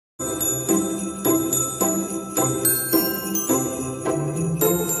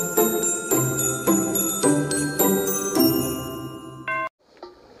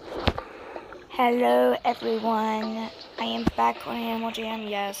Hello everyone, I am back on Animal Jam.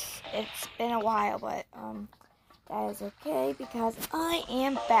 Yes, it's been a while, but that is okay because I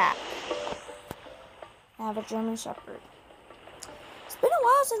am back. I have a German Shepherd. It's been a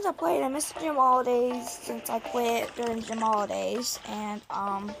while since I played. I missed the gym holidays since I quit during gym holidays, and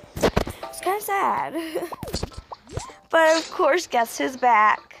it's kind of sad. But of course, guess who's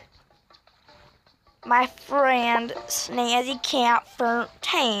back? My friend Snazzy Cat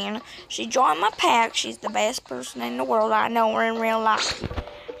 13. She joined my pack. She's the best person in the world. I know her in real life.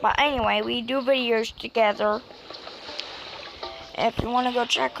 But anyway, we do videos together. If you want to go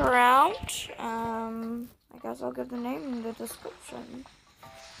check her out, I guess I'll give the name in the description.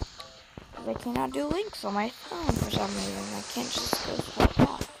 I cannot do links on my phone for some reason. I can't just go like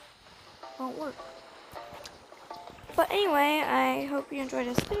that. Won't work. But anyway, I hope you enjoyed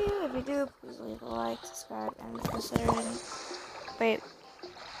this video. If you do, please leave a like, subscribe, and consider it. Wait.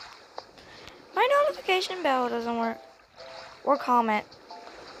 My notification bell doesn't work. Or comment.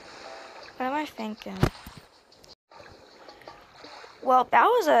 What am I thinking? Well, that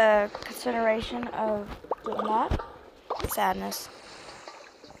was a consideration of doing that. Sadness.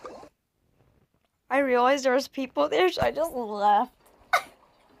 I realized there was people there, so I just left.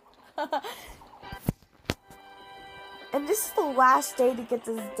 And this is the last day to get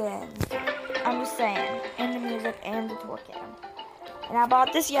this done. I'm just saying. And the music and the tour cam. And I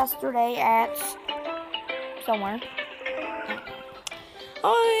bought this yesterday at somewhere.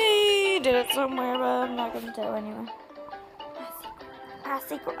 I did it somewhere, but I'm not going to tell anyway. My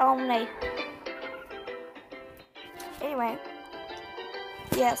secret only. Anyway.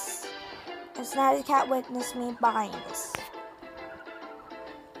 Yes. And Snazzy Cat witnessed me buying this.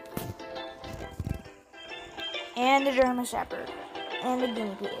 And the German Shepherd. And the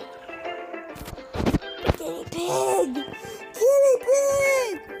guinea pig. The guinea pig! Guinea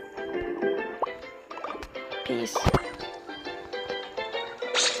pig! Peace.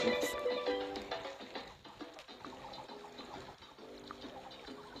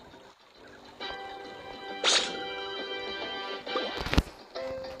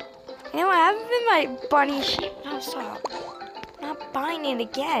 You know, I haven't been my bunny sheep. No, stop. I'm not buying it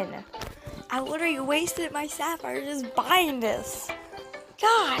again. I literally wasted my sapphire just buying this.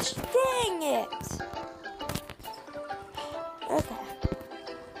 Gosh, dang it. Okay.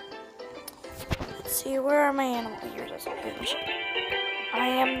 Let's see, where are my animal ears? I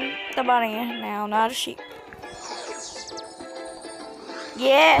am the bunny now, not a sheep.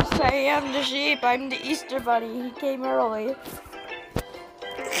 Yes, I am the sheep. I'm the Easter bunny. He came early.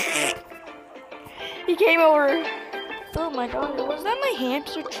 He came over. Oh my god, was that my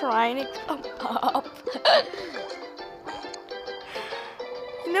hamster trying to come up?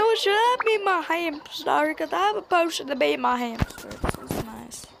 You know, it should have been my hamster because I have a potion to be my hamster. This is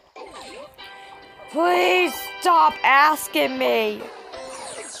nice. Please stop asking me.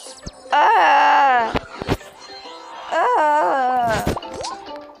 I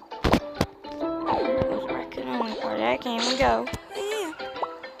can only part that can't even go. Yeah.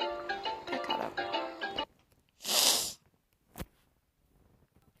 That got up.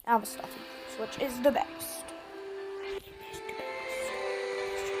 I'm stuffing, which is the best.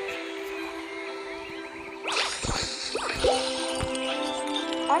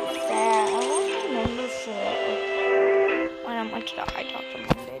 I'm sad. I lost my membership when I went to the High Doctor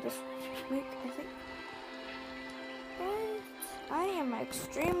Monday this week, I think. But I am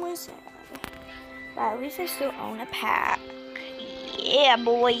extremely sad. But at least I still own a pack. Yeah,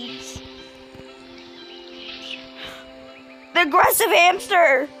 boys. The aggressive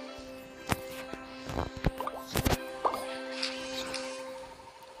hamster!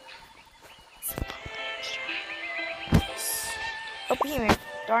 Oh, here.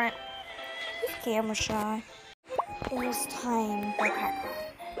 Darn it. This camera shy. It was time for pack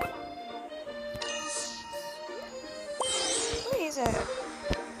run. What is it?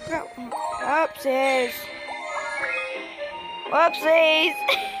 Whoopsies. Whoopsies.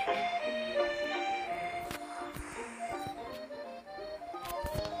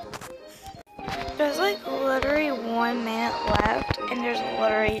 There's like literally 1 minute left and there's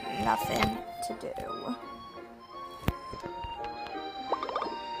literally nothing to do.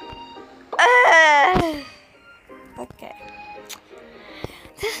 Okay.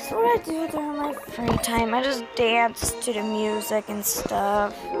 This is what I do during my free time. I just dance to the music and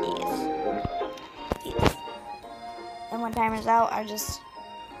stuff. Yes. Yes. And when time is out, I just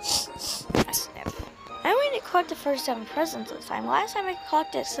sniff. I went to collected 47 presents this time. Last time I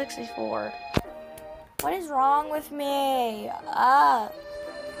collected 64. What is wrong with me?